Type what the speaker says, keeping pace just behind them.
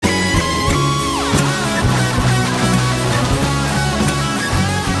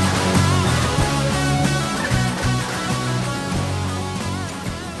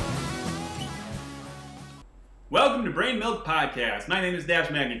Milk Podcast. My name is Dash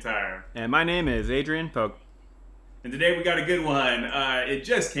McIntyre. And my name is Adrian Polk. And today we got a good one. It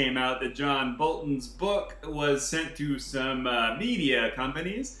just came out that John Bolton's book was sent to some media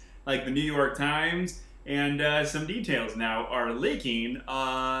companies, like the New York Times, and some details now are leaking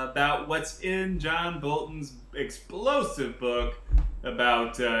about what's in John Bolton's explosive book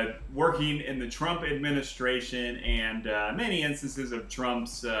about working in the Trump administration and many instances of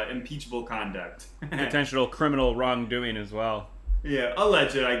Trump's impeachable conduct. Potential criminal wrongdoing as well. Yeah,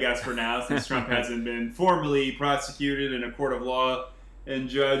 alleged, I guess, for now, since Trump hasn't been formally prosecuted in a court of law and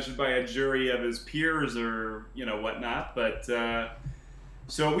judged by a jury of his peers or, whatnot. But,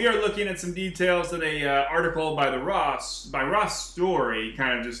 so we are looking at some details in a article by Ross Story,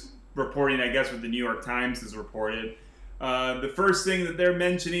 kind of just reporting, I guess, what the New York Times has reported. The first thing that they're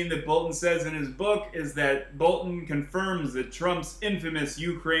mentioning that Bolton says in his book is that Bolton confirms that Trump's infamous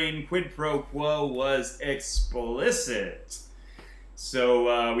Ukraine quid pro quo was explicit.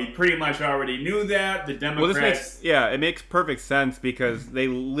 So we pretty much already knew that. The Democrats... it makes perfect sense because they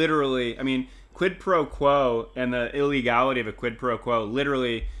literally, quid pro quo and the illegality of a quid pro quo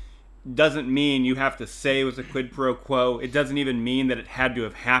literally doesn't mean you have to say it was a quid pro quo. It doesn't even mean that it had to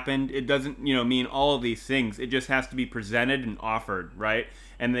have happened. It doesn't, mean all of these things. It just has to be presented and offered, right?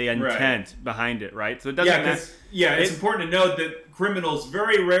 And the intent behind it, right? So it doesn't it's important to note that criminals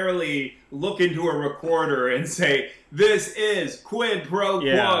very rarely look into a recorder and say, this is quid pro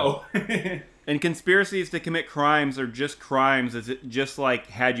quo. And conspiracies to commit crimes are just crimes, just like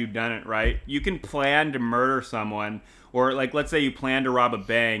had you done it, right? You can plan to murder someone, or like let's say you plan to rob a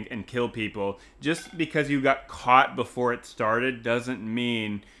bank and kill people. Just because you got caught before it started doesn't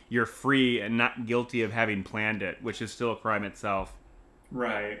mean you're free and not guilty of having planned it, which is still a crime itself.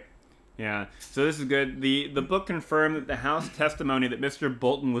 Right. Yeah, so this is good. The book confirmed that the House testimony that Mr.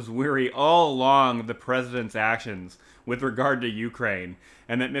 Bolton was weary all along of the president's actions with regard to Ukraine,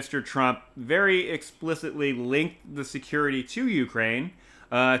 and that Mr. Trump very explicitly linked the security to Ukraine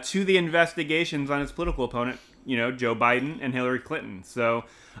to the investigations on his political opponent, Joe Biden and Hillary Clinton. So,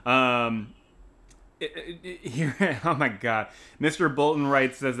 here, oh my God, Mr. Bolton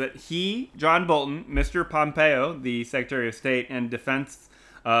says that John Bolton, Mr. Pompeo, the Secretary of State, and Defense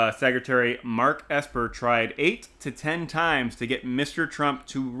Secretary Mark Esper tried 8 to 10 times to get Mr. Trump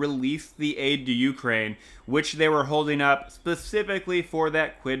to release the aid to Ukraine, which they were holding up specifically for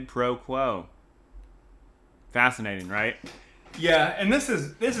that quid pro quo. Fascinating, right? Yeah, and this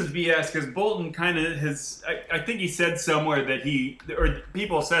is BS because Bolton kind of has. I think he said somewhere that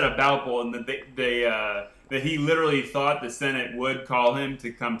people said about Bolton that that he literally thought the Senate would call him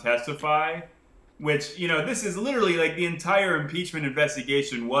to come testify. Which, this is literally like the entire impeachment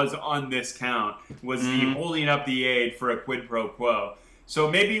investigation was on this count, was the holding up the aid for a quid pro quo. So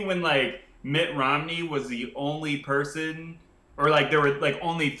maybe when Mitt Romney was the only person, or there were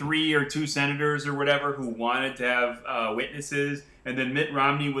only 3 or 2 senators or whatever who wanted to have witnesses, and then Mitt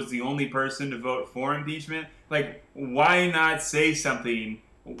Romney was the only person to vote for impeachment, why not say something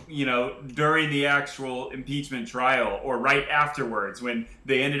during the actual impeachment trial or right afterwards when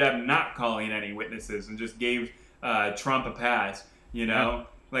they ended up not calling any witnesses and just gave Trump a pass, Yeah.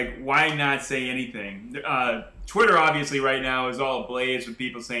 Why not say anything? Twitter obviously right now is all ablaze with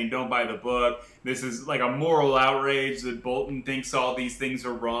people saying don't buy the book. This is a moral outrage that Bolton thinks all these things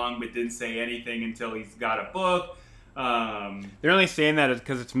are wrong but didn't say anything until he's got a book. They're only saying that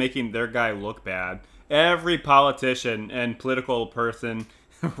because it's making their guy look bad. Every politician and political person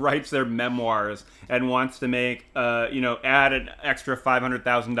writes their memoirs and wants to make, add an extra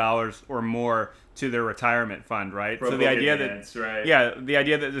 $500,000 or more to their retirement fund, right? So the idea the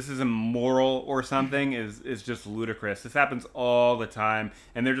idea that this is immoral or something is just ludicrous. This happens all the time,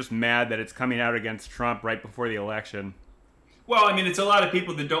 and they're just mad that it's coming out against Trump right before the election. Well, it's a lot of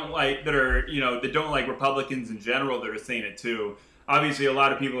people that don't like Republicans in general that are saying it too. Obviously, a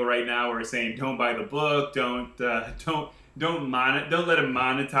lot of people right now are saying don't buy the book, don't let him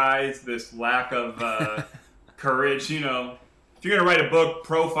monetize this lack of courage. If you're gonna write a book,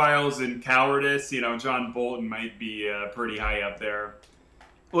 Profiles in Cowardice, John Bolton might be pretty high up there.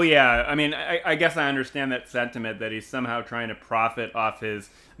 Well, yeah. I guess I understand that sentiment that he's somehow trying to profit off his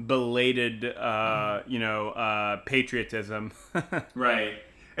belated, patriotism. Right.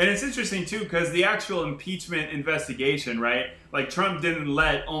 And it's interesting, too, because the actual impeachment investigation, right? Trump didn't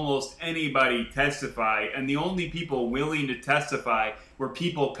let almost anybody testify, and the only people willing to testify were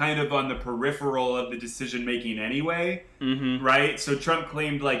people kind of on the peripheral of the decision-making anyway, right? So Trump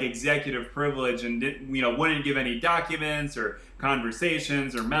claimed, executive privilege and wouldn't give any documents or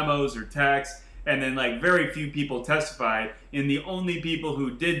conversations or memos or texts, and then, very few people testified, and the only people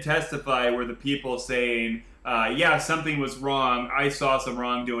who did testify were the people saying, yeah, something was wrong. I saw some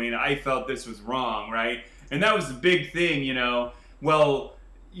wrongdoing. I felt this was wrong, right? And that was the big thing, Well,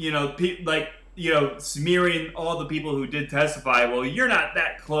 smearing all the people who did testify. Well, you're not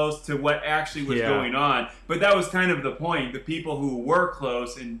that close to what actually was going on. But that was kind of the point. The people who were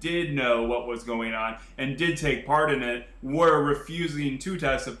close and did know what was going on and did take part in it were refusing to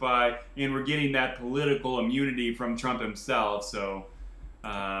testify and were getting that political immunity from Trump himself. So,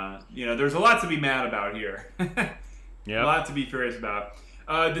 there's a lot to be mad about here. A lot to be furious about.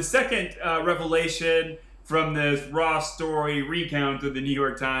 The second revelation from this raw story recount of the New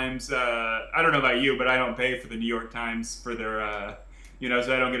York Times. I don't know about you, but I don't pay for the New York Times for their,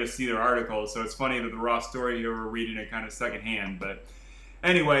 so I don't get to see their articles. So it's funny that the raw story here we're reading it kind of secondhand. But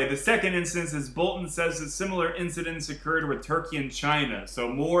anyway, the second instance is Bolton says that similar incidents occurred with Turkey and China. So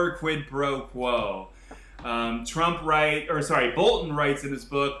more quid pro quo. Bolton writes in his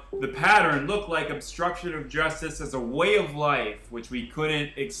book, the pattern looked like obstruction of justice as a way of life, which we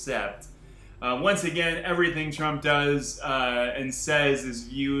couldn't accept. Once again, everything Trump does and says is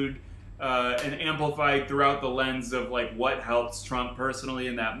viewed and amplified throughout the lens of what helps Trump personally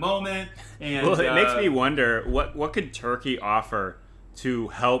in that moment. And well, it makes me wonder what could Turkey offer to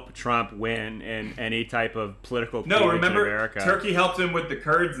help Trump win in any type of political in America. Turkey helped him with the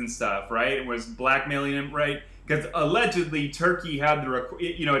Kurds and stuff, right? It was blackmailing him, right? Because allegedly Turkey had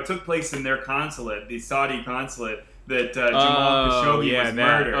it took place in their consulate, the Saudi consulate, that Jamal Khashoggi was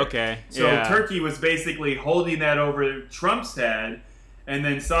murdered. Okay. So Turkey was basically holding that over Trump's head, and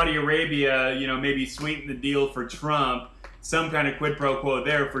then Saudi Arabia, maybe sweetened the deal for Trump, some kind of quid pro quo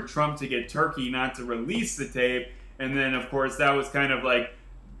there for Trump to get Turkey not to release the tape. And then, of course, that was kind of like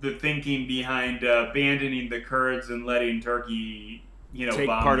the thinking behind abandoning the Kurds and letting Turkey, take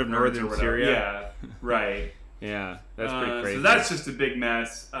bomb part of the Kurds northern Syria. Yeah, right. Yeah, that's pretty crazy. So that's just a big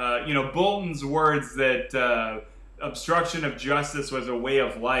mess. Bolton's words that obstruction of justice was a way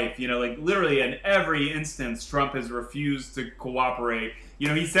of life. Literally in every instance, Trump has refused to cooperate.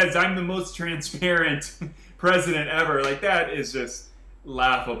 He says, I'm the most transparent president ever. That is just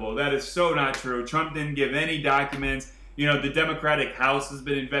laughable. That is so not true. Trump didn't give any documents. The Democratic House has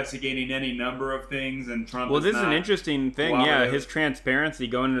been investigating any number of things, and Trump Well, this is an interesting thing. Yeah, his transparency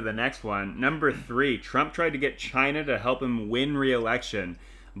going into the next one. Number 3, Trump tried to get China to help him win re-election.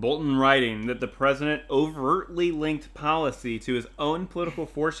 Bolton writing that the president overtly linked policy to his own political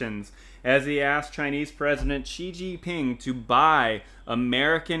fortunes as he asked Chinese President Xi Jinping to buy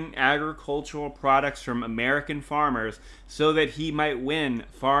American agricultural products from American farmers so that he might win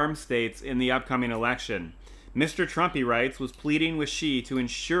farm states in the upcoming election. Mr. Trump, he writes, was pleading with Xi to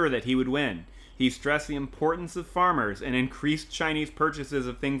ensure that he would win. He stressed the importance of farmers and increased Chinese purchases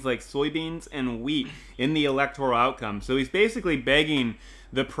of things like soybeans and wheat in the electoral outcome. So he's basically begging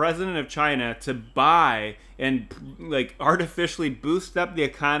the president of China to buy and artificially boost up the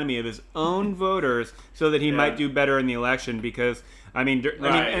economy of his own voters so that he might do better in the election. Because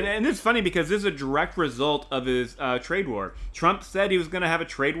and it's funny because this is a direct result of his trade war. Trump said he was going to have a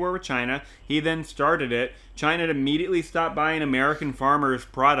trade war with China. He then started it. China immediately stopped buying American farmers'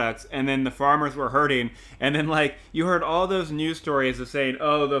 products, and then the farmers were hurting. And then, you heard all those news stories of saying,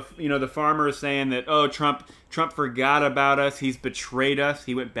 the farmers saying that, Trump forgot about us. He's betrayed us.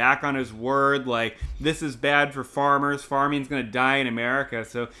 He went back on his word. This is bad for farmers. Farming's going to die in America.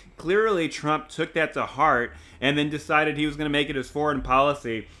 So clearly Trump took that to heart and then decided he was going to make it his foreign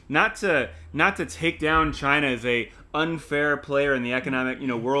policy, not to take down China as a unfair player in the economic,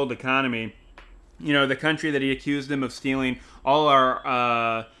 world economy. The country that he accused him of stealing all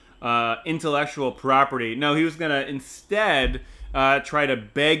our intellectual property. No, he was going to instead try to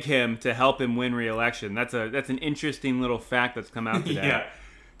beg him to help him win re-election. That's an interesting little fact that's come out today. Yeah.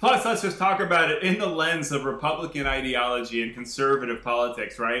 Plus, let's just talk about it in the lens of Republican ideology and conservative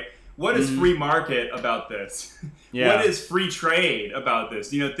politics, right? What is free market about this? Yeah. What is free trade about this?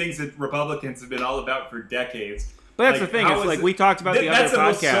 Things that Republicans have been all about for decades. But that's the thing. It's we talked about the other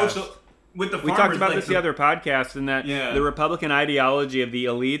podcast. With the farmers, we talked about the other podcast, and that the Republican ideology of the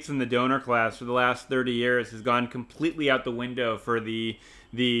elites and the donor class for the last 30 years has gone completely out the window for the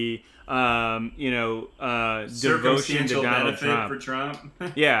devotion to Donald Trump. For Trump.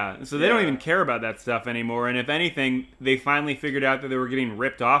 Yeah, so they don't even care about that stuff anymore. And if anything, they finally figured out that they were getting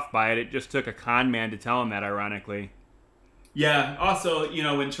ripped off by it. It just took a con man to tell them that, ironically. Yeah. Also,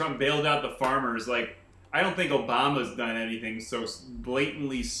 when Trump bailed out the farmers, I don't think Obama's done anything so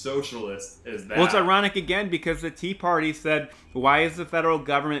blatantly socialist as that. Well, it's ironic again because the Tea Party said, why is the federal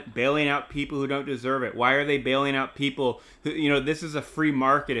government bailing out people who don't deserve it? Why are they bailing out people who, this is a free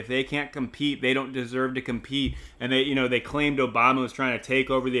market. If they can't compete, they don't deserve to compete. And they claimed Obama was trying to take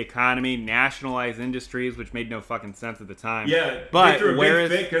over the economy, nationalize industries, which made no fucking sense at the time. Yeah, but they threw a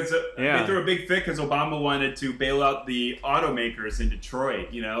big fit because Obama wanted to bail out the automakers in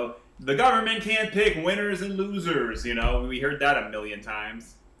Detroit, The government can't pick winners and losers, We heard that a million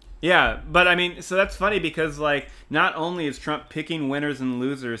times. Yeah, but I mean, so that's funny because, not only is Trump picking winners and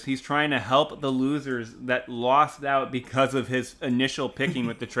losers, he's trying to help the losers that lost out because of his initial picking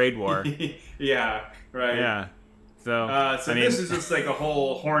with the trade war. Yeah, right. Yeah. So this is just like a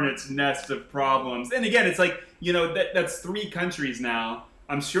whole hornet's nest of problems. And again, it's like, that's 3 countries now.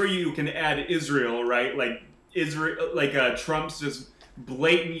 I'm sure you can add Israel, right? Trump's just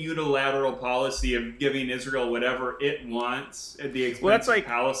blatant unilateral policy of giving Israel whatever it wants at the expense of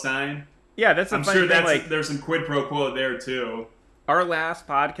Palestine. Yeah, that's I'm sure there's some quid pro quo there too. Our last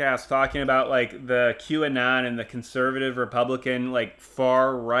podcast talking about the QAnon and the conservative Republican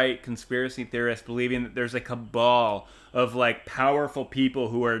far right conspiracy theorists believing that there's a cabal of powerful people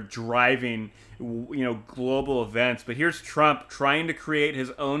who are driving global events, but here's Trump trying to create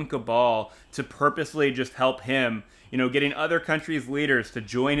his own cabal to purposely just help him, getting other countries' leaders to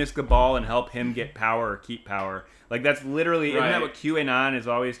join his cabal and help him get power or keep power. That's literally, Isn't that what QAnon is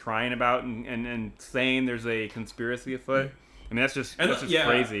always crying about and saying there's a conspiracy afoot? I mean, that's just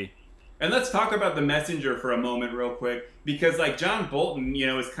crazy. And let's talk about the messenger for a moment real quick, because John Bolton,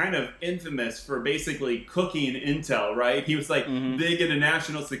 is kind of infamous for basically cooking intel, right? He was big into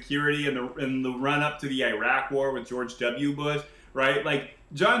national security in the run up to the Iraq war with George W. Bush, right?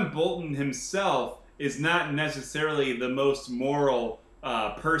 John Bolton himself is not necessarily the most moral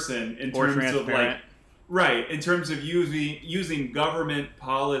person in terms of in terms of using government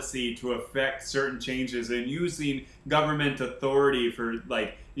policy to affect certain changes and using government authority for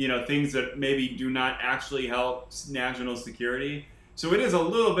things that maybe do not actually help national security. So it is a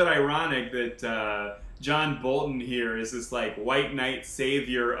little bit ironic that John Bolton here is this white knight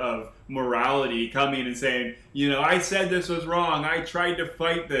savior of morality coming and saying, I said this was wrong. I tried to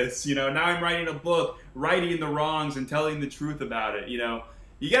fight this. Now I'm writing a book, righting the wrongs and telling the truth about it. You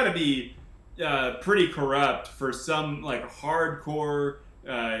got to be pretty corrupt for some hardcore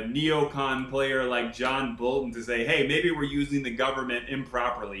neocon player like John Bolton to say, hey, maybe we're using the government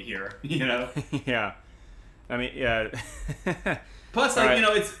improperly here. Yeah. I mean, yeah. Plus,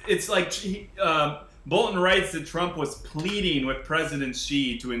 Bolton writes that Trump was pleading with President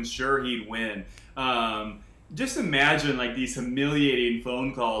Xi to ensure he'd win. Just imagine these humiliating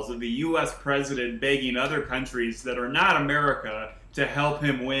phone calls of the U.S. president begging other countries that are not America to help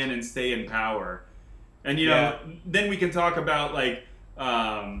him win and stay in power. And, then we can talk about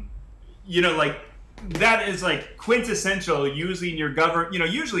that is quintessential using your government,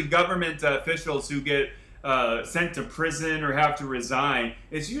 usually government officials who get sent to prison or have to resign,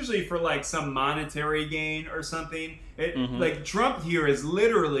 it's usually for some monetary gain or something. Trump here is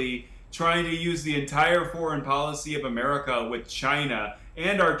literally trying to use the entire foreign policy of America with China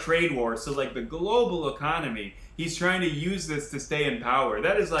and our trade war. So the global economy, he's trying to use this to stay in power.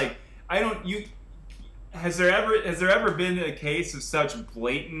 That is has there ever been a case of such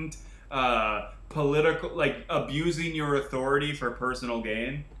blatant political abusing your authority for personal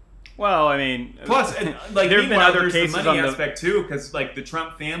gain? Well, I mean, plus, there have been other cases the money aspect too, because the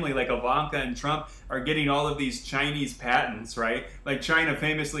Trump family, Ivanka and Trump, are getting all of these Chinese patents, right? China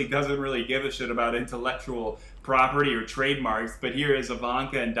famously doesn't really give a shit about intellectual property or trademarks, but here is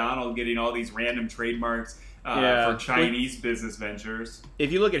Ivanka and Donald getting all these random trademarks for Chinese business ventures.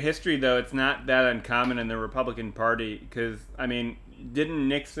 If you look at history, though, it's not that uncommon in the Republican Party, because didn't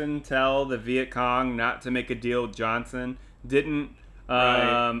Nixon tell the Viet Cong not to make a deal with Johnson? Didn't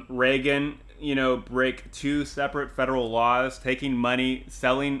Reagan, break 2 separate federal laws, taking money,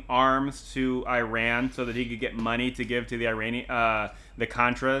 selling arms to Iran so that he could get money to give to the the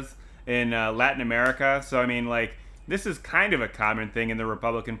Contras in Latin America? So this is kind of a common thing in the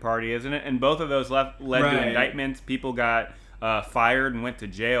Republican Party, isn't it? And both of those led to indictments. People got fired and went to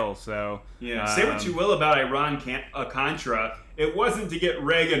jail. So say what you will about Iran-Contra, it wasn't to get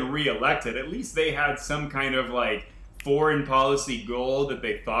Reagan reelected. At least they had some kind of foreign policy goal that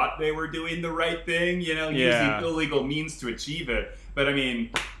they thought they were doing the right thing, using illegal means to achieve it. But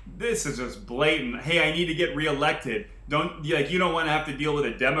this is just blatant. Hey, I need to get reelected. You don't want to have to deal with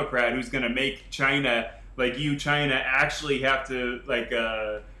a Democrat who's going to make China, China actually have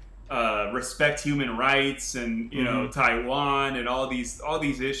to respect human rights and Taiwan and all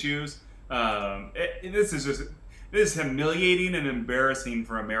these issues. This is humiliating and embarrassing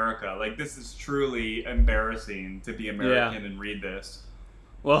for America. Like, this is truly embarrassing to be American and read this.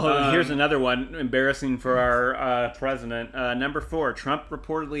 Well, here's another one, embarrassing for our president. Number 4, Trump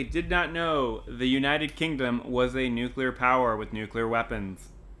reportedly did not know the United Kingdom was a nuclear power with nuclear weapons.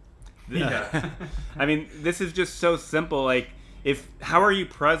 Yeah. I mean, this is just so simple. Like, how are you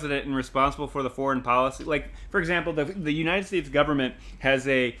president and responsible for the foreign policy? Like, for example, the United States government has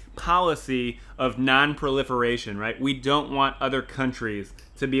a policy of non-proliferation, right? We don't want other countries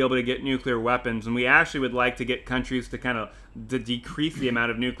to be able to get nuclear weapons, and we actually would like to get countries to decrease the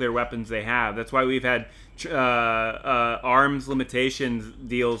amount of nuclear weapons they have. That's why we've had arms limitations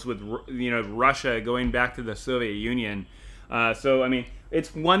deals with Russia going back to the Soviet Union. So I mean,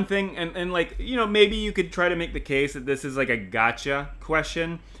 it's one thing, and like, maybe you could try to make the case that this is like a gotcha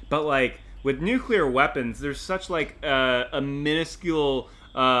question, but like with nuclear weapons, there's such like a minuscule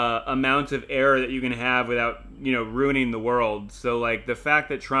amount of error that you can have without ruining the world. So like the fact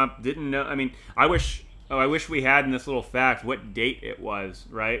that Trump didn't know, I mean, I wish we had in this little fact what date it was,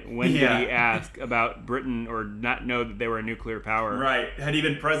 right? When did he ask about Britain or not know that they were a nuclear power? Right. Had he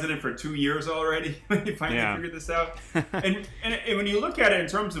been president for 2 years already when he finally figured this out? and when you look at it in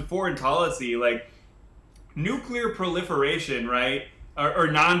terms of foreign policy, like nuclear proliferation, right, or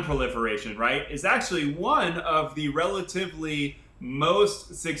non-proliferation, right, is actually one of the relatively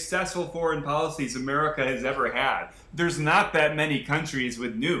most successful foreign policies America has ever had. There's not that many countries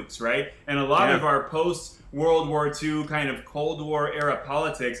with nukes, right? And a lot of our post-World War II kind of Cold War era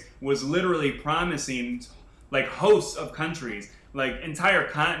politics was literally promising like hosts of countries, like entire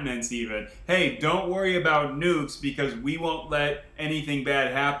continents even, hey, don't worry about nukes because we won't let anything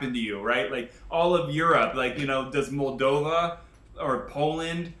bad happen to you, right? Like all of Europe, like, does Moldova or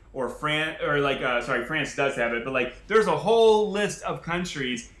Poland or France, or like, France does have it, but like, there's a whole list of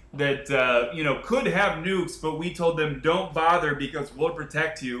countries that, could have nukes, but we told them don't bother because we'll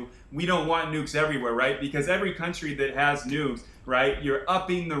protect you. We don't want nukes everywhere, right? Because every country that has nukes, right, you're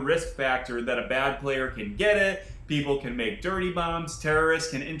upping the risk factor that a bad player can get it. People can make dirty bombs,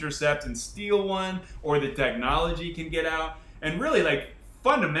 terrorists can intercept and steal one, or the technology can get out. And really, like,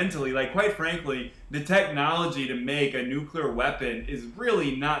 fundamentally, like, quite frankly, the technology to make a nuclear weapon is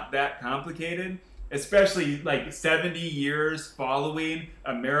really not that complicated, especially like 70 years following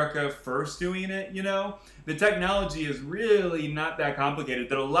America first doing it, The technology is really not that complicated,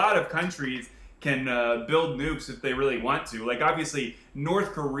 that a lot of countries can build nukes if they really want to. Like, obviously,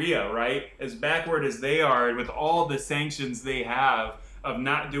 North Korea, right, as backward as they are, and with all the sanctions they have of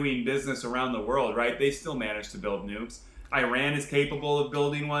not doing business around the world, right, they still manage to build nukes. Iran is capable of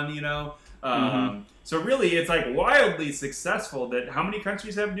building one, So really, it's like wildly successful. That how many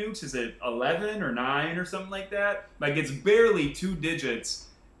countries have nukes? Is it 11 or 9 or something like that? Like, it's barely 2 digits,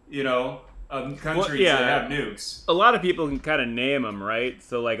 of countries that have nukes. A lot of people can kind of name them, right?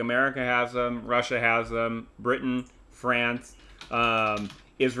 So like America has them, Russia has them, Britain, France,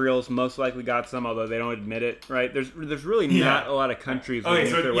 Israel's most likely got some, although they don't admit it, right? There's really not a lot of countries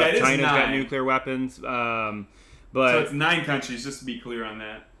with nuclear weapons. China's got nuclear weapons. But so it's 9 countries, just to be clear on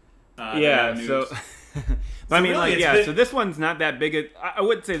that. But I mean, really, so this one's not that big. I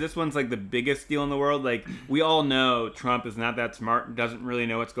would say this one's like the biggest deal in the world. Like, we all know Trump is not that smart, doesn't really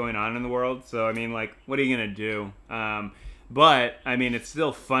know what's going on in the world. So, I mean, like, what are you going to do? But, I mean, it's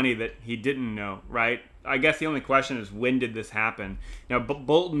still funny that he didn't know, right? I guess the only question is, when did this happen? Now,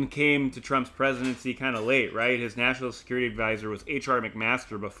 Bolton came to Trump's presidency kind of late, right? His national security advisor was H.R.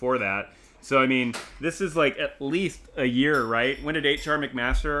 McMaster before that. So, I mean, this is like at least a year, right? When did H.R.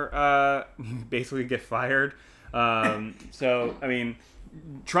 McMaster basically get fired? So, I mean,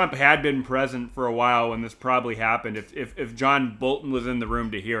 Trump had been present for a while when this probably happened, if John Bolton was in the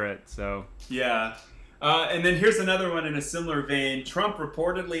room to hear it. So yeah. And then here's another one in a similar vein. Trump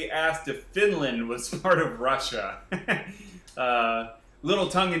reportedly asked if Finland was part of Russia. Little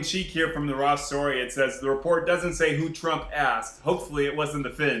tongue-in-cheek here from the raw story. It says the report doesn't say who Trump asked. Hopefully it wasn't the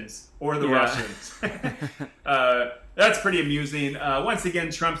Finns or the Russians. That's pretty amusing. Once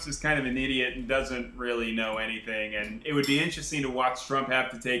again, Trump's just kind of an idiot and doesn't really know anything. And it would be interesting to watch Trump have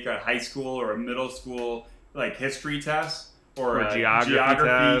to take a high school or a middle school like history test or a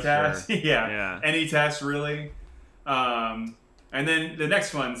geography test. Any test really. And then the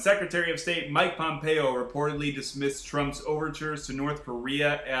next one, Secretary of State Mike Pompeo reportedly dismissed Trump's overtures to North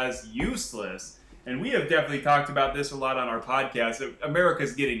Korea as useless. And we have definitely talked about this a lot on our podcast.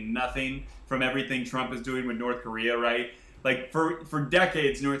 America's getting nothing from everything Trump is doing with North Korea, right? Like, for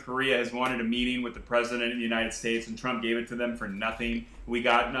decades, North Korea has wanted a meeting with the president of the United States, and Trump gave it to them for nothing. We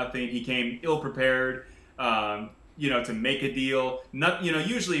got nothing. He came ill-prepared. to make a deal. Not,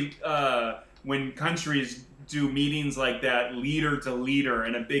 usually when countries do meetings like that, leader to leader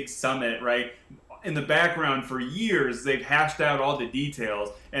in a big summit, right? In the background for years, they've hashed out all the details,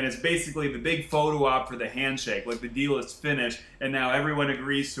 and it's basically the big photo op for the handshake. Like the deal is finished, and now everyone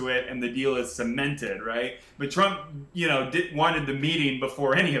agrees to it, and the deal is cemented, right? But Trump, wanted the meeting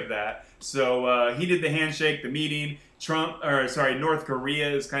before any of that, so he did the handshake, the meeting. North Korea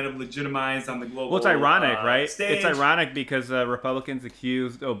is kind of legitimized on the global. Well, it's ironic, right? Stage. It's ironic because Republicans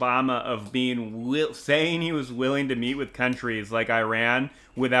accused Obama of saying he was willing to meet with countries like Iran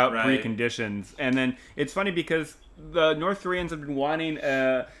without preconditions, and then it's funny because the North Koreans have been wanting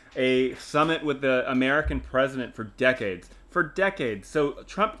a summit with the American president for decades. So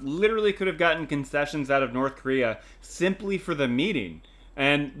Trump literally could have gotten concessions out of North Korea simply for the meeting.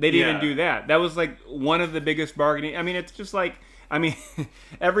 And they didn't even do that. That was like one of the biggest bargaining. I mean, it's just like,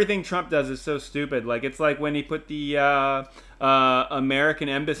 everything Trump does is so stupid. Like, it's like when he put the American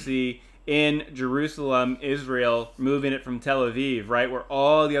embassy in Jerusalem, Israel, moving it from Tel Aviv, right, where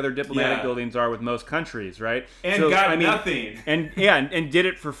all the other diplomatic buildings are with most countries, right? And nothing. And did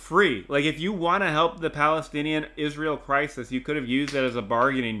it for free. Like, if you want to help the Palestinian-Israel crisis, you could have used it as a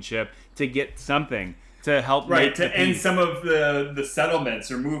bargaining chip to get something. To help end some of the settlements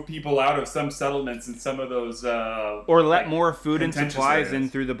or move people out of some settlements and some of those or let more food and supplies in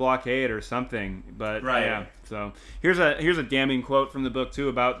through the blockade or something. But so here's a damning quote from the book too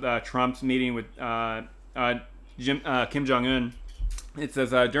about Trump's meeting with Kim Jong-un. It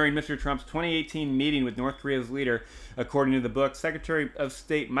says, during Mr. Trump's 2018 meeting with North Korea's leader, according to the book, Secretary of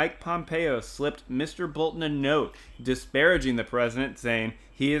State Mike Pompeo slipped Mr. Bolton a note disparaging the president, saying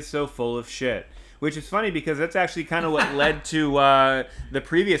he is so full of shit. Which is funny because that's actually kind of what led to the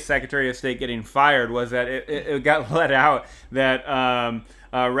previous Secretary of State getting fired, was that it got let out that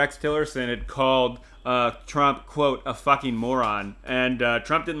Rex Tillerson had called Trump, quote, a fucking moron. And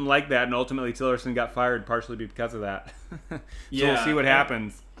Trump didn't like that, and ultimately Tillerson got fired partially because of that. So we'll see what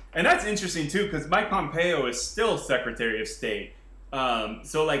happens. And that's interesting, too, because Mike Pompeo is still Secretary of State.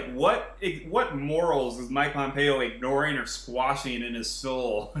 So, like, what morals is Mike Pompeo ignoring or squashing in his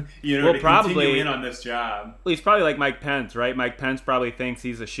soul, to continue in on this job? Well, he's probably like Mike Pence, right? Mike Pence probably thinks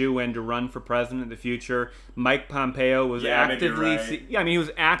he's a shoo-in to run for president in the future. Mike Pompeo was he was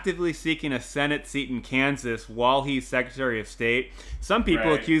actively seeking a Senate seat in Kansas while he's Secretary of State. Some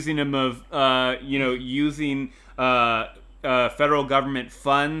people accusing him of, using federal government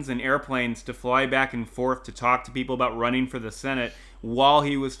funds and airplanes to fly back and forth to talk to people about running for the Senate while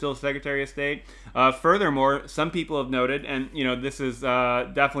he was still Secretary of State. Furthermore, some people have noted, and this is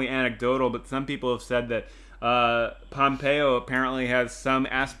definitely anecdotal, but some people have said that Pompeo apparently has some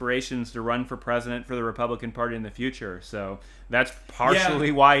aspirations to run for president for the Republican Party in the future. So that's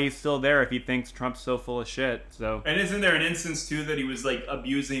partially why he's still there if he thinks Trump's so full of shit. So. And isn't there an instance too that he was like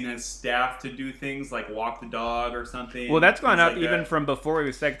abusing his staff to do things like walk the dog or something? Well, that's gone up even from before he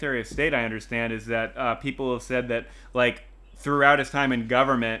was Secretary of State. I understand is that people have said that like throughout his time in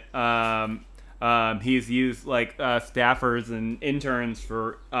government, he's used like staffers and interns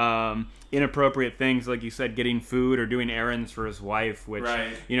for inappropriate things, like you said, getting food or doing errands for his wife, which,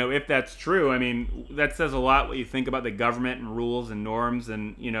 if that's true, I mean, that says a lot what you think about the government and rules and norms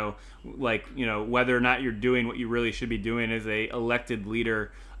and, whether or not you're doing what you really should be doing as a elected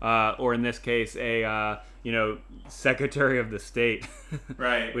leader, or in this case, a, Secretary of the State,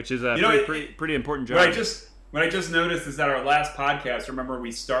 right? Which is a pretty important job. What I just noticed is that our last podcast, remember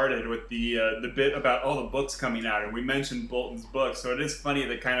we started with the bit about all the books coming out, and we mentioned Bolton's book. So it is funny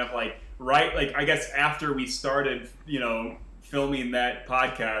that kind of I guess after we started, filming that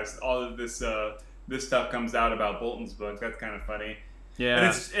podcast, all of this stuff comes out about Bolton's book. That's kind of funny.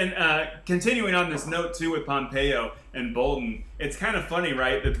 Yeah. And continuing on this note too with Pompeo and Bolton, it's kind of funny,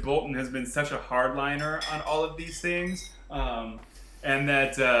 right, that Bolton has been such a hardliner on all of these things, and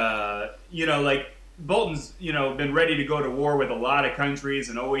that Bolton's, been ready to go to war with a lot of countries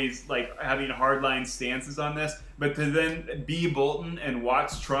and always having hardline stances on this, but to then be Bolton and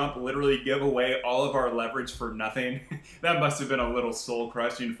watch Trump literally give away all of our leverage for nothing, that must have been a little soul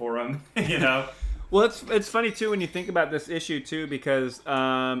crushing for him, Well, it's funny too when you think about this issue too, because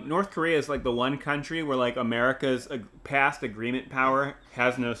North Korea is like the one country where America's past agreement power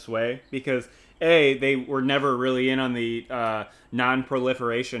has no sway, because they were never really in on the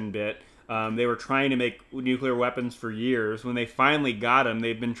non-proliferation bit. They were trying to make nuclear weapons for years. When they finally got them,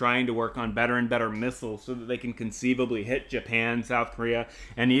 they've been trying to work on better and better missiles so that they can conceivably hit Japan, South Korea,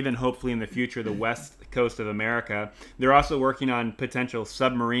 and even hopefully in the future the west coast of America. They're also working on potential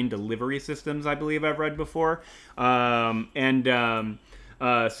submarine delivery systems, I believe I've read before.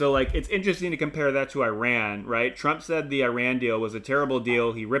 So like it's interesting to compare that to Iran, right? Trump said the Iran deal was a terrible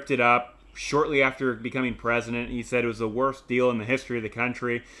deal. He ripped it up shortly after becoming president. He said it was the worst deal in the history of the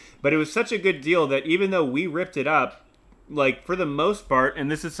country. But it was such a good deal that even though we ripped it up, like for the most part, and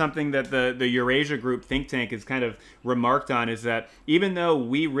this is something that the Eurasia Group think tank has kind of remarked on, is that even though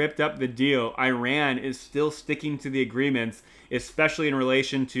we ripped up the deal, Iran is still sticking to the agreements, especially in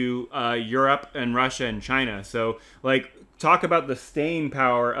relation to Europe and Russia and China. So like talk about the staying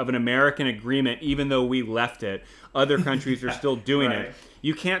power of an American agreement, even though we left it. Other countries are still doing right. it.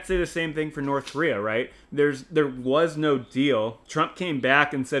 You can't say the same thing for North Korea, right? There was no deal. Trump came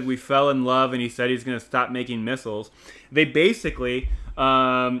back and said we fell in love, and he said he's going to stop making missiles. They basically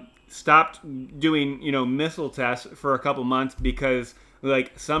stopped doing, missile tests for a couple months because,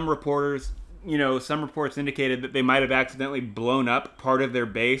 like, some reports indicated that they might have accidentally blown up part of their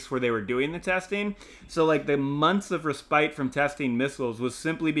base where they were doing the testing. So, like, the months of respite from testing missiles was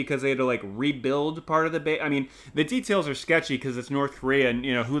simply because they had to, like, rebuild part of the base. I mean, the details are sketchy because it's North Korea, and,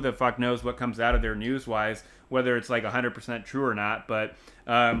 who the fuck knows what comes out of there news-wise, whether it's, like, 100% true or not. But,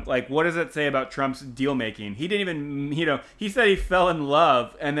 like, what does it say about Trump's deal-making? He didn't even, he said he fell in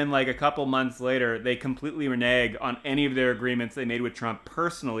love, and then, like, a couple months later, they completely renege on any of their agreements they made with Trump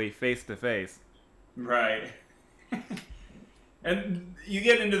personally, face-to-face. Right. And you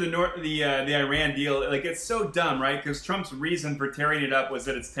get into the Iran deal, like it's so dumb, right? Because Trump's reason for tearing it up was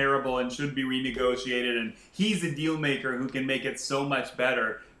that it's terrible and should be renegotiated, and he's a deal maker who can make it so much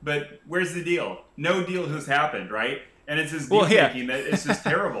better. But where's the deal? No deal has happened, right? And it's his deal making that it's just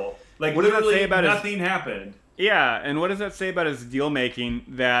terrible. Like what literally does that say about nothing happened. Yeah, and what does that say about his deal making?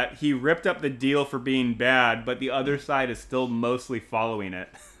 That he ripped up the deal for being bad, but the other side is still mostly following it.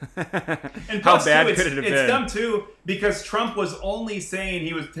 And how plus, bad too, could it have been? It's dumb too because Trump was only saying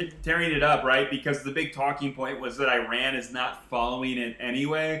he was tearing it up, right? Because the big talking point was that Iran is not following it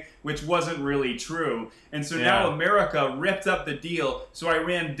anyway, which wasn't really true. And so now America ripped up the deal, so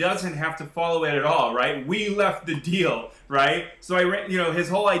Iran doesn't have to follow it at all, right? We left the deal, right? So Iran, his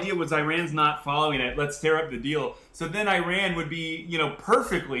whole idea was Iran's not following it. Let's tear up the deal. So then Iran would be,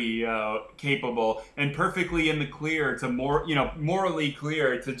 perfectly capable and perfectly in the clear to morally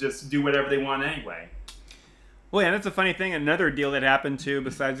clear to just do whatever they want anyway. Well, yeah, that's a funny thing. Another deal that happened too,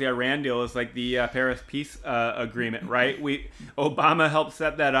 besides the Iran deal, is like the Paris Peace Agreement, right? Obama helped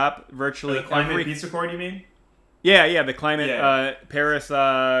set that up virtually. The climate peace accord, you mean? Yeah, the climate Paris.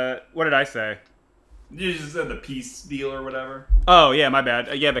 What did I say? You just said the peace deal or whatever. Oh, yeah, my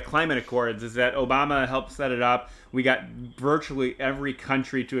bad. Yeah, the climate accords is that Obama helped set it up. We got virtually every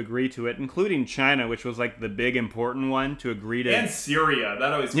country to agree to it, including China, which was like the big important one to agree to. And Syria.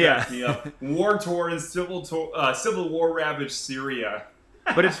 That always cracks me up. War-torn, civil war ravaged Syria.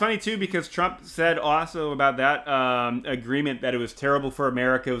 But it's funny, too, because Trump said also about that agreement that it was terrible for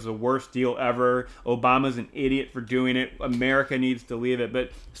America. It was the worst deal ever. Obama's an idiot for doing it. America needs to leave it.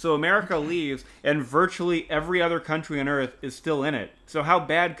 But so America leaves, and virtually every other country on Earth is still in it. So how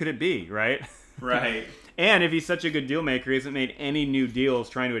bad could it be, right? Right. And if he's such a good deal maker, he hasn't made any new deals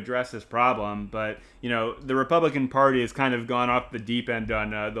trying to address this problem. But, the Republican Party has kind of gone off the deep end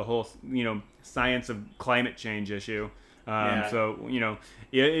on the whole, science of climate change issue. So,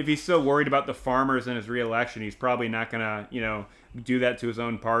 if he's so worried about the farmers and his reelection, he's probably not going to, do that to his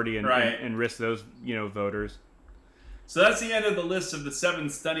own party and risk those, voters. So that's the end of the list of the 7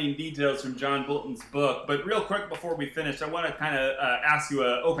 stunning details from John Bolton's book. But real quick before we finish, I want to kind of ask you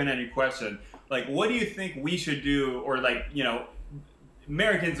an open-ended question. Like, what do you think we should do, or like,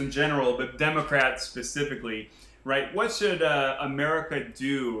 Americans in general, but Democrats specifically, right? What should America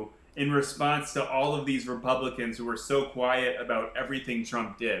do in response to all of these Republicans who were so quiet about everything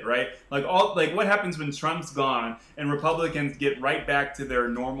Trump did, right? Like what happens when Trump's gone and Republicans get right back to their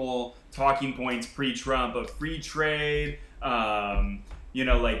normal talking points pre-Trump of free trade,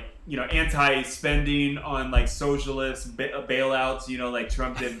 anti-spending on like socialist bailouts, like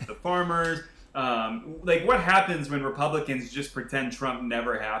Trump did with the farmers. What happens when Republicans just pretend Trump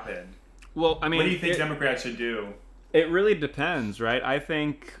never happened? Well, I mean, what do you think Democrats should do? It really depends, right? I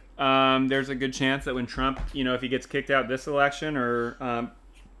think there's a good chance that when Trump, if he gets kicked out this election or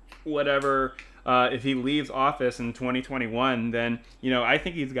whatever, if he leaves office in 2021, then, I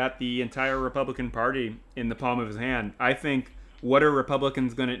think he's got the entire Republican Party in the palm of his hand. I think what are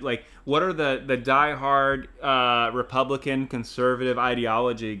Republicans going to, what are the diehard Republican conservative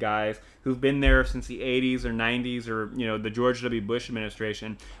ideology guys who've been there since the 80s or 90s or, the George W. Bush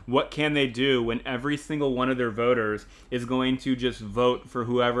administration? What can they do when every single one of their voters is going to just vote for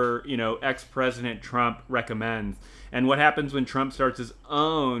whoever, ex-President Trump recommends? And what happens when Trump starts his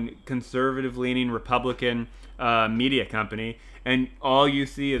own conservative-leaning Republican media company and all you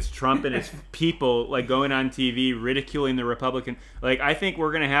see is Trump and his people like going on TV ridiculing the Republican. Like, I think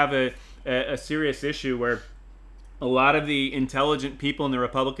we're going to have a serious issue where a lot of the intelligent people in the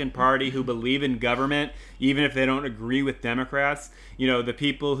Republican Party who believe in government, even if they don't agree with Democrats, the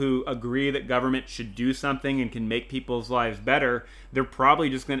people who agree that government should do something and can make people's lives better, they're probably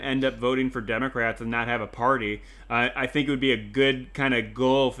just going to end up voting for Democrats and not have a party. I think it would be a good kind of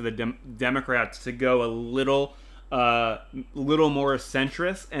goal for the Democrats to go a little more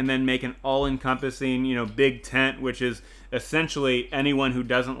centrist and then make an all-encompassing, big tent, which is essentially anyone who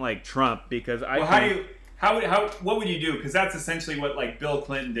doesn't like Trump. Because what would you do? Because that's essentially what like Bill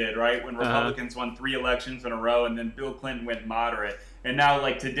Clinton did, right? When Republicans won 3 elections in a row, and then Bill Clinton went moderate. And now,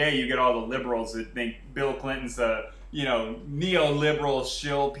 like today, you get all the liberals that think Bill Clinton's a neoliberal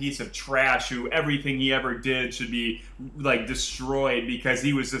shill piece of trash who everything he ever did should be like destroyed because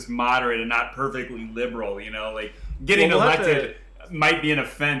he was just moderate and not perfectly liberal. Like getting elected might be an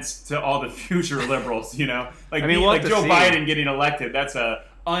offense to all the future liberals. Like Joe Biden getting elected, that's a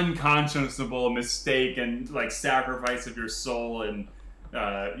unconscionable mistake and like sacrifice of your soul and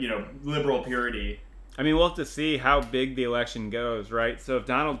liberal purity. I mean, we'll have to see how big the election goes, right? So if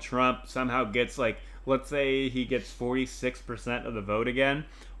Donald Trump somehow gets let's say he gets 46% of the vote again,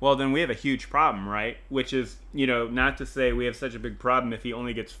 well, then we have a huge problem, right? Which is, not to say we have such a big problem if he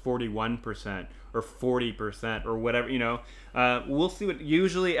only gets 41% or 40% or whatever, we'll see what,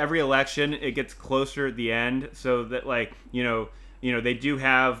 usually every election, it gets closer at the end so that they do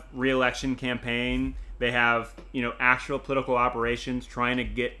have re-election campaign. They have, actual political operations trying to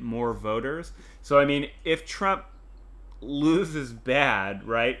get more voters. So, I mean, if Trump loses bad,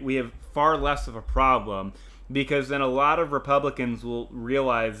 right, we have far less of a problem because then a lot of Republicans will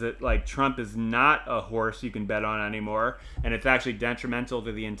realize that, like, Trump is not a horse you can bet on anymore, and it's actually detrimental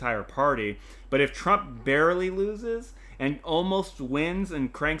to the entire party. But if Trump barely loses and almost wins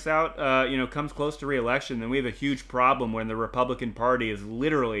and cranks out, comes close to re-election, then we have a huge problem when the Republican Party is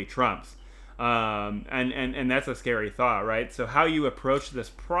literally Trump's. And that's a scary thought, right? So how you approach this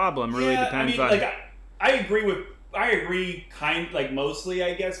problem really depends on... I agree mostly,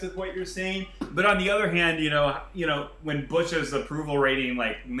 I guess, with what you're saying. But on the other hand, when Bush's approval rating,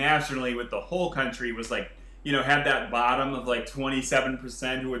 like, nationally with the whole country was like, had that bottom of like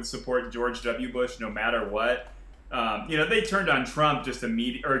 27% who would support George W. Bush no matter what. They turned on Trump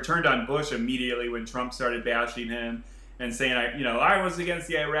turned on Bush immediately when Trump started bashing him and saying, I was against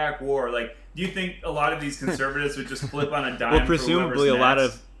the Iraq War. Like, do you think a lot of these conservatives would just flip on a dime? Well,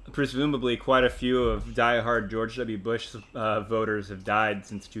 presumably quite a few of diehard George W. Bush voters have died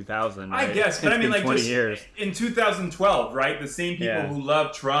since 2000. Right? I guess, but I mean, like, 20 just years. In 2012, right? The same people who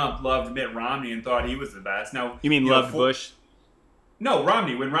loved Trump loved Mitt Romney and thought he was the best. Now, you mean loved Bush? No,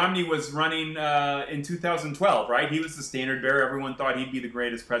 Romney. When Romney was running in 2012, right? He was the standard bearer. Everyone thought he'd be the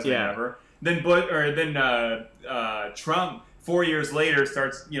greatest president ever. Then Trump, 4 years later,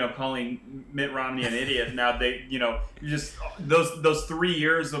 starts calling Mitt Romney an idiot. Now they just those 3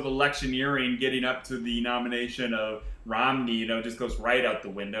 years of electioneering getting up to the nomination of Romney just goes right out the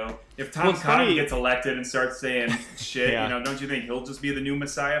window. If Tom Cotton gets elected and starts saying shit, don't you think he'll just be the new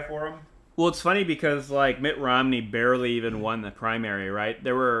messiah for him? Well, it's funny because, like, Mitt Romney barely even won the primary, right?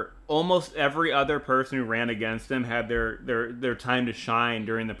 There were almost every other person who ran against him had their time to shine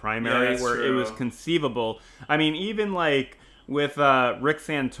during the primary, where true. It was conceivable. I mean, even, like, with Rick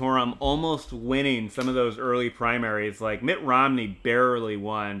Santorum almost winning some of those early primaries, like, Mitt Romney barely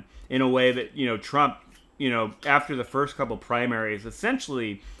won in a way that, Trump, after the first couple primaries,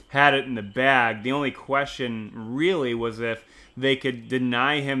 essentially had it in the bag. The only question really was if they could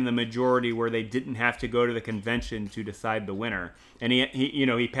deny him the majority where they didn't have to go to the convention to decide the winner. And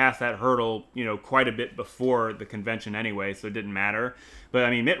he passed that hurdle, quite a bit before the convention anyway, so it didn't matter. But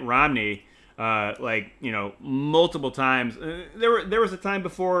I mean, Mitt Romney, multiple times. There was a time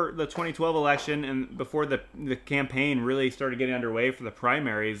before the 2012 election and before the campaign really started getting underway for the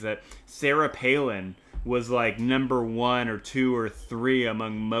primaries that Sarah Palin was like number 1 or 2 or 3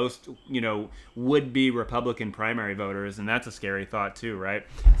 among most, would-be Republican primary voters, and that's a scary thought too, right?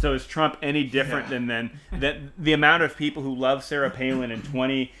 So is Trump any different than that? The amount of people who love Sarah Palin in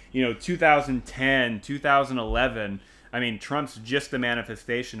 2010, 2011? I mean, Trump's just a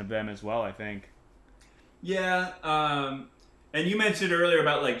manifestation of them as well, I think. Yeah, and you mentioned earlier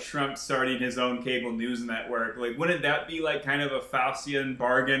about, like, Trump starting his own cable news network. Like, wouldn't that be, like, kind of a Faustian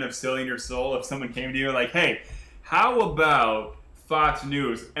bargain of selling your soul if someone came to you like, hey, how about Fox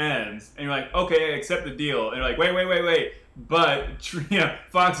News ends? And you're like, okay, I accept the deal. And you're like, wait. But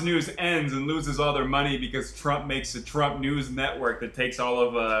Fox News ends and loses all their money because Trump makes a Trump News network that takes all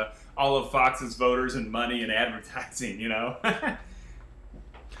of all of Fox's voters and money and advertising, you know?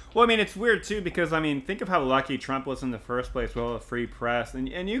 Well, I mean, it's weird, too, because, I mean, think of how lucky Trump was in the first place with all the free press.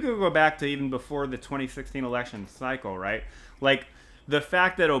 And you could go back to even before the 2016 election cycle, right? Like, the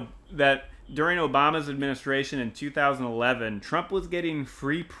fact that during Obama's administration in 2011, Trump was getting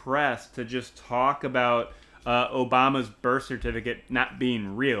free press to just talk about Obama's birth certificate not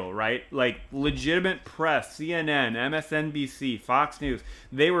being real, right? Like, legitimate press, CNN, MSNBC, Fox News,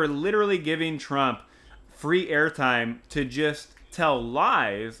 they were literally giving Trump free airtime to just tell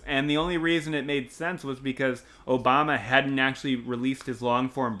lies, and the only reason it made sense was because Obama hadn't actually released his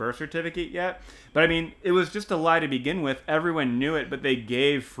long-form birth certificate yet. But I mean, it was just a lie to begin with. Everyone knew it, but they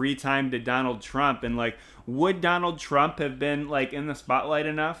gave free time to Donald Trump. And like, would Donald Trump have been like in the spotlight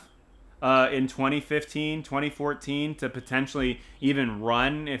enough in 2015, 2014 to potentially even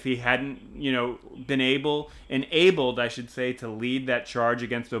run if he hadn't, been enabled, I should say, to lead that charge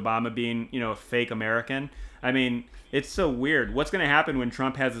against Obama being, a fake American? I mean, it's so weird. What's going to happen when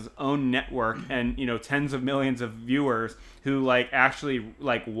Trump has his own network and, tens of millions of viewers who actually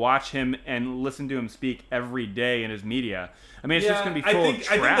watch him and listen to him speak every day in his media? I mean, it's just going to be full of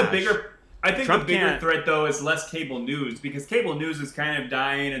trash. I think the bigger threat, though, is less cable news, because cable news is kind of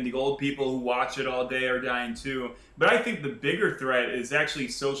dying, and the old people who watch it all day are dying too. But I think the bigger threat is actually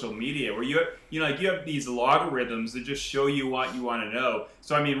social media, where you have these logarithms that just show you what you want to know.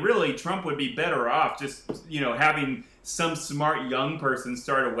 So I mean, really, Trump would be better off just having some smart young person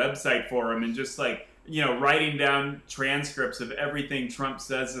start a website for him and just writing down transcripts of everything Trump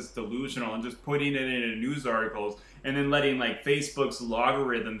says is delusional and just putting it into news articles, and then letting Facebook's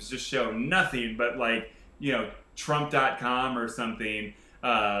logarithms just show nothing but Trump.com or something,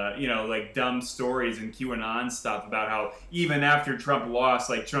 dumb stories and QAnon stuff about how even after Trump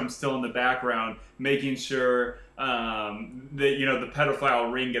lost, Trump's still in the background making sure that the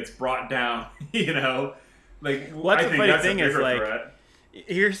pedophile ring gets brought down. Well, that's the funny thing is threat.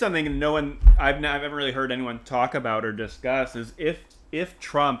 Here's something I've never really heard anyone talk about or discuss is if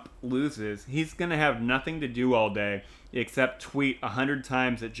Trump loses, he's going to have nothing to do all day except tweet 100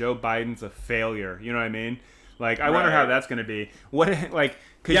 times that Joe Biden's a failure. You know what I mean? I wonder how that's going to be.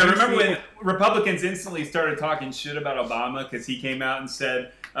 Remember when Republicans instantly started talking shit about Obama because he came out and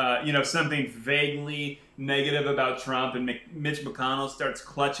said, something vaguely negative about Trump, and Mitch McConnell starts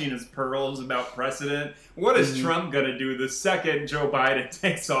clutching his pearls about precedent. What is Trump going to do the second Joe Biden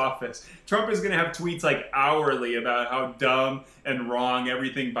takes office? Trump is going to have tweets hourly about how dumb and wrong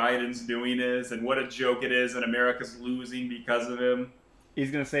everything Biden's doing is, and what a joke it is, and America's losing because of him. He's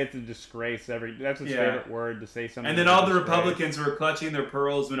going to say it's a disgrace. That's his favorite word, to say something. And then all the Republicans were clutching their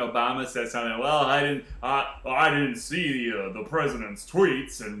pearls when Obama said something. Well, I didn't see the president's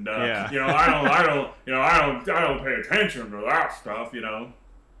tweets, and I don't pay attention to that stuff,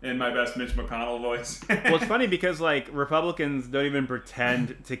 in my best Mitch McConnell voice. Well, it's funny because Republicans don't even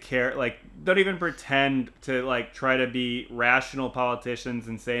pretend to care, don't even pretend to try to be rational politicians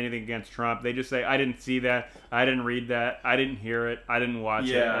and say anything against Trump. They just say, I didn't see that, I didn't read that, I didn't hear it, I didn't watch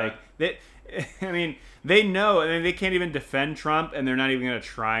it. They know, and they can't even defend Trump, and they're not even going to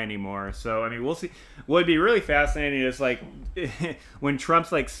try anymore. So, I mean, we'll see. What would be really fascinating is, when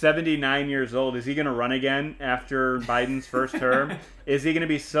Trump's, 79 years old, is he going to run again after Biden's first term? Is he going to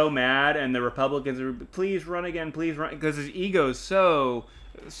be so mad, and the Republicans are, please run again, please run, because his ego is so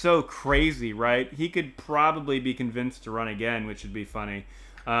crazy, right? He could probably be convinced to run again, which would be funny.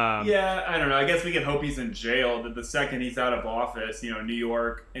 I don't know. I guess we can hope he's in jail. That the second he's out of office, New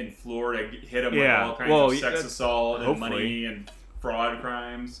York and Florida hit him with all kinds of sex assault and money and fraud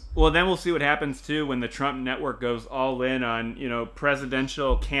crimes. Well, then we'll see what happens too when the Trump network goes all in on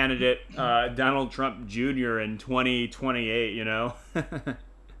presidential candidate Donald Trump Jr. in 2028.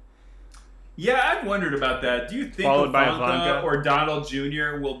 Yeah, I've wondered about that. Do you think Ivanka or Donald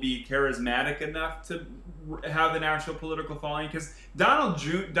Jr. will be charismatic enough to have an actual political following? Because Donald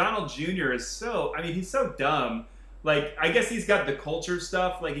Jr. is he's so dumb. I guess he's got the culture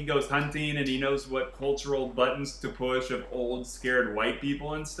stuff. He goes hunting and he knows what cultural buttons to push of old, scared white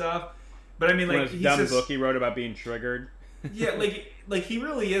people and stuff. But I mean, he's dumb book he wrote about being triggered. Yeah, he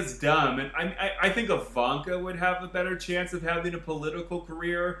really is dumb, and I think Ivanka would have a better chance of having a political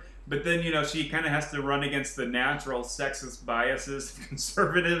career. But then, she kind of has to run against the natural sexist biases of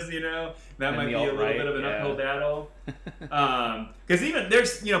conservatives, That might be a little bit of an uphill battle. Because even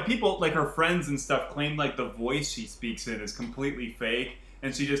there's, people, her friends and stuff claim, the voice she speaks in is completely fake.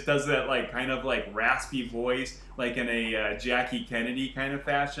 And she just does that, raspy voice, in a Jackie Kennedy kind of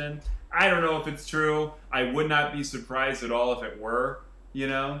fashion. I don't know if it's true. I would not be surprised at all if it were,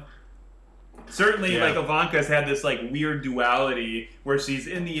 Certainly, Yeah. like Ivanka's had this like weird duality where she's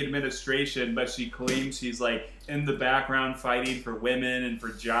in the administration, but she claims she's like in the background fighting for women and for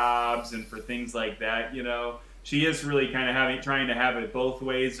jobs and for things like that. You know, she is really kind of trying to have it both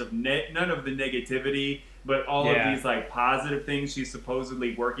ways of none of the negativity, but all of these like positive things she's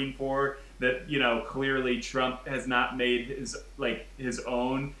supposedly working for. That, you know, clearly Trump has not made his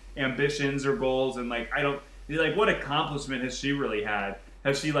own ambitions or goals, and like I don't like what accomplishment has she really had?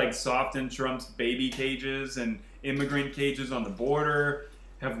 Has she like softened Trump's baby cages and immigrant cages on the border?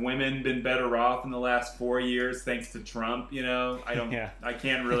 Have women been better off in the last 4 years thanks to Trump? You know, I don't. Yeah. I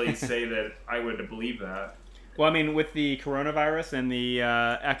can't really say that I would believe that. Well, I mean, with the coronavirus and the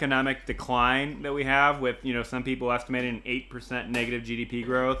economic decline that we have, with some people estimating an 8% negative GDP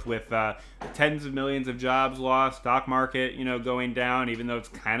growth, with tens of millions of jobs lost, stock market going down, even though it's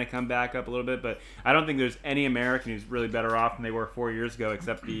kind of come back up a little bit. But I don't think there's any American who's really better off than they were 4 years ago,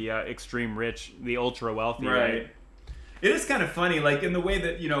 except the extreme rich, the ultra wealthy. Right. It is kind of funny, like in the way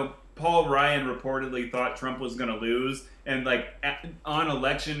that Paul Ryan reportedly thought Trump was going to lose, and like on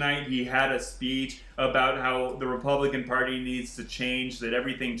election night he had a speech about how the Republican Party needs to change, that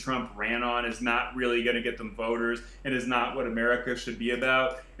everything Trump ran on is not really going to get them voters and is not what America should be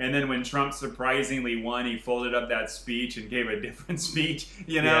about. And then when Trump surprisingly won, he folded up that speech and gave a different speech,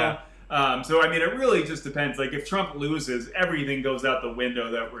 Yeah. So I mean, it really just depends. Like if Trump loses, everything goes out the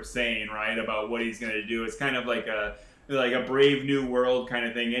window that we're saying, right, about what he's going to do. It's kind of like a Brave New World kind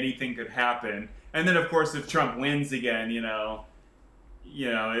of thing. Anything could happen. And then, of course, if Trump wins again,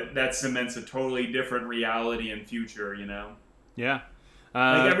 that cements a totally different reality and future, Yeah.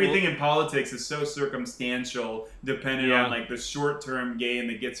 Like everything in politics is so circumstantial, depending on like the short-term gain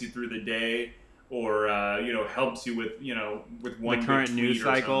that gets you through the day, or helps you with with one the current big news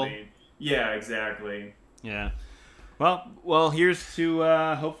tweet or cycle. something. Yeah, exactly. Yeah. Well, here's to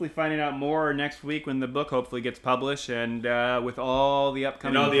hopefully finding out more next week when the book hopefully gets published, and with all the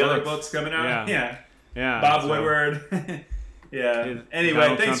upcoming and all the books. other books coming out. Yeah. Bob Woodward. Yeah. Anyway,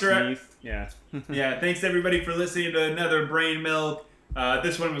 Donald thanks Trump's for niece. yeah. Thanks everybody for listening to another Brain Milk.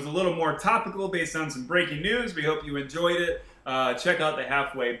 This one was a little more topical, based on some breaking news. We hope you enjoyed it. Check out the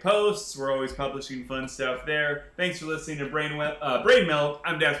Halfway Posts. We're always publishing fun stuff there. Thanks for listening to Brain Milk.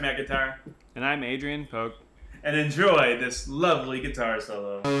 I'm Das McIntyre. And I'm Adrian Pogue. And enjoy this lovely guitar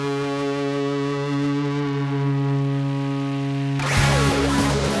solo.